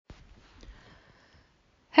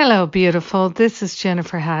Hello, beautiful. This is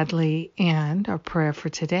Jennifer Hadley, and our prayer for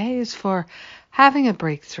today is for having a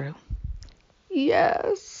breakthrough.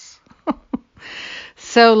 Yes.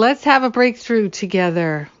 So let's have a breakthrough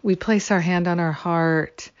together. We place our hand on our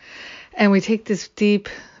heart, and we take this deep,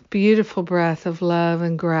 beautiful breath of love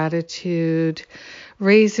and gratitude,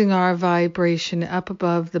 raising our vibration up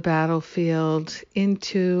above the battlefield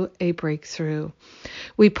into a breakthrough.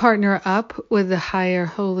 We partner up with the higher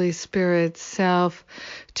Holy Spirit self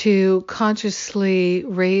to consciously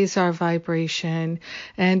raise our vibration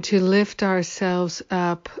and to lift ourselves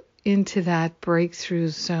up into that breakthrough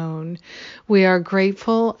zone. We are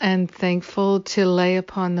grateful and thankful to lay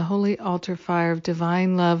upon the holy altar fire of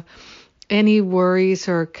divine love any worries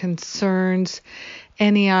or concerns,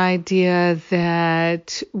 any idea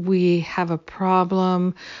that we have a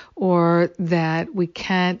problem or that we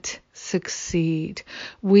can't succeed.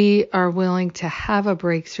 We are willing to have a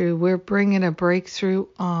breakthrough. We're bringing a breakthrough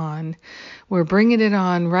on. We're bringing it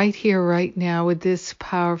on right here, right now with this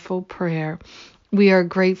powerful prayer. We are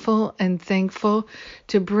grateful and thankful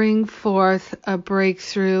to bring forth a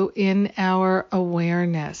breakthrough in our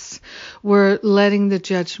awareness. We're letting the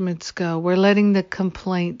judgments go. We're letting the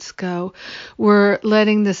complaints go. We're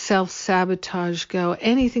letting the self-sabotage go.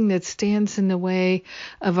 Anything that stands in the way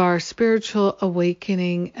of our spiritual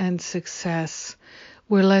awakening and success,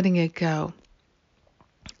 we're letting it go.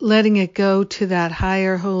 Letting it go to that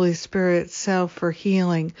higher Holy Spirit self for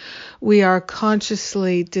healing. We are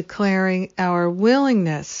consciously declaring our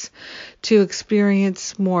willingness to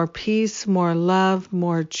experience more peace, more love,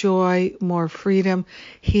 more joy, more freedom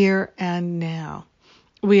here and now.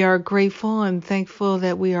 We are grateful and thankful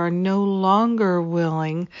that we are no longer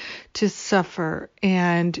willing to suffer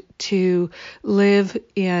and to live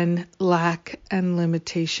in lack and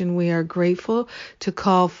limitation. We are grateful to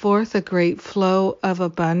call forth a great flow of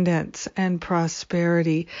abundance and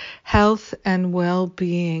prosperity, health and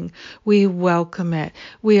well-being. We welcome it.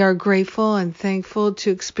 We are grateful and thankful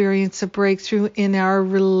to experience a breakthrough in our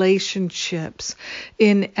relationships,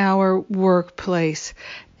 in our workplace,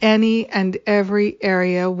 any and every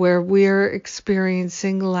area where we're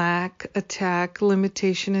experiencing lack, attack,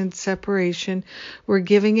 limitation, and separation. We're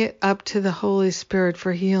giving it up to the Holy Spirit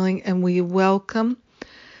for healing, and we welcome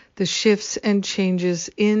the shifts and changes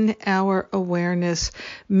in our awareness,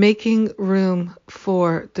 making room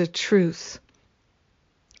for the truth,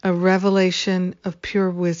 a revelation of pure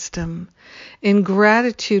wisdom. In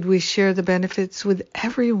gratitude, we share the benefits with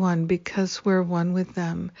everyone because we're one with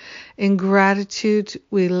them. In gratitude,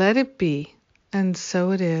 we let it be, and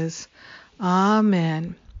so it is.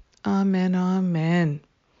 Amen. Amen. Amen.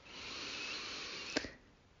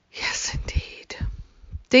 Yes, indeed.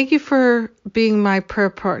 Thank you for being my prayer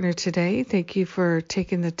partner today. Thank you for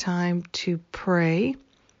taking the time to pray.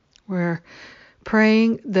 We're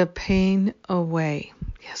praying the pain away.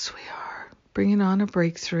 Yes, we are. Bringing on a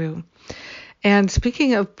breakthrough. And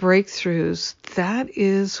speaking of breakthroughs, that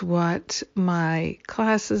is what my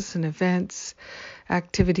classes and events,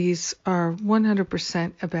 activities are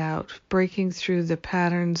 100% about, breaking through the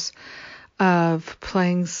patterns of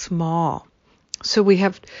playing small. So we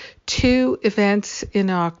have 2 events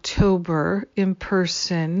in October in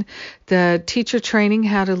person. The teacher training,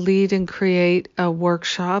 how to lead and create a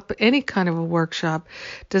workshop, any kind of a workshop.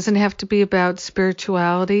 Doesn't have to be about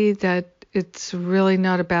spirituality. That it's really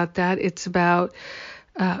not about that. It's about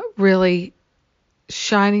really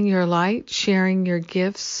shining your light, sharing your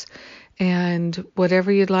gifts, and whatever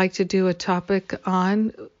you'd like to do a topic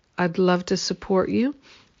on, I'd love to support you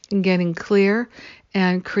in getting clear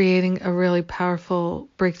and creating a really powerful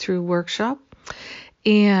breakthrough workshop.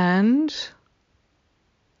 And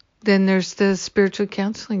then there's the spiritual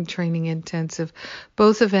counseling training intensive.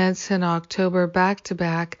 Both events in October, back to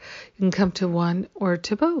back. You can come to one or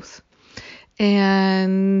to both.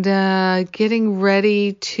 And getting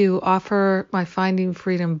ready to offer my Finding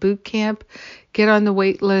Freedom Bootcamp. Get on the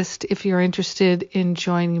wait list if you're interested in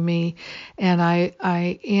joining me. And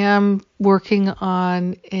I am working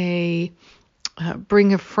on a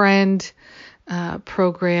Bring a Friend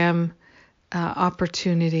program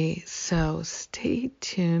opportunity. So stay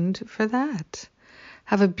tuned for that.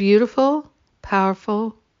 Have a beautiful,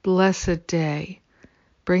 powerful, blessed day.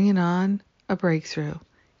 Bringing on a breakthrough.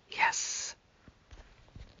 Yes.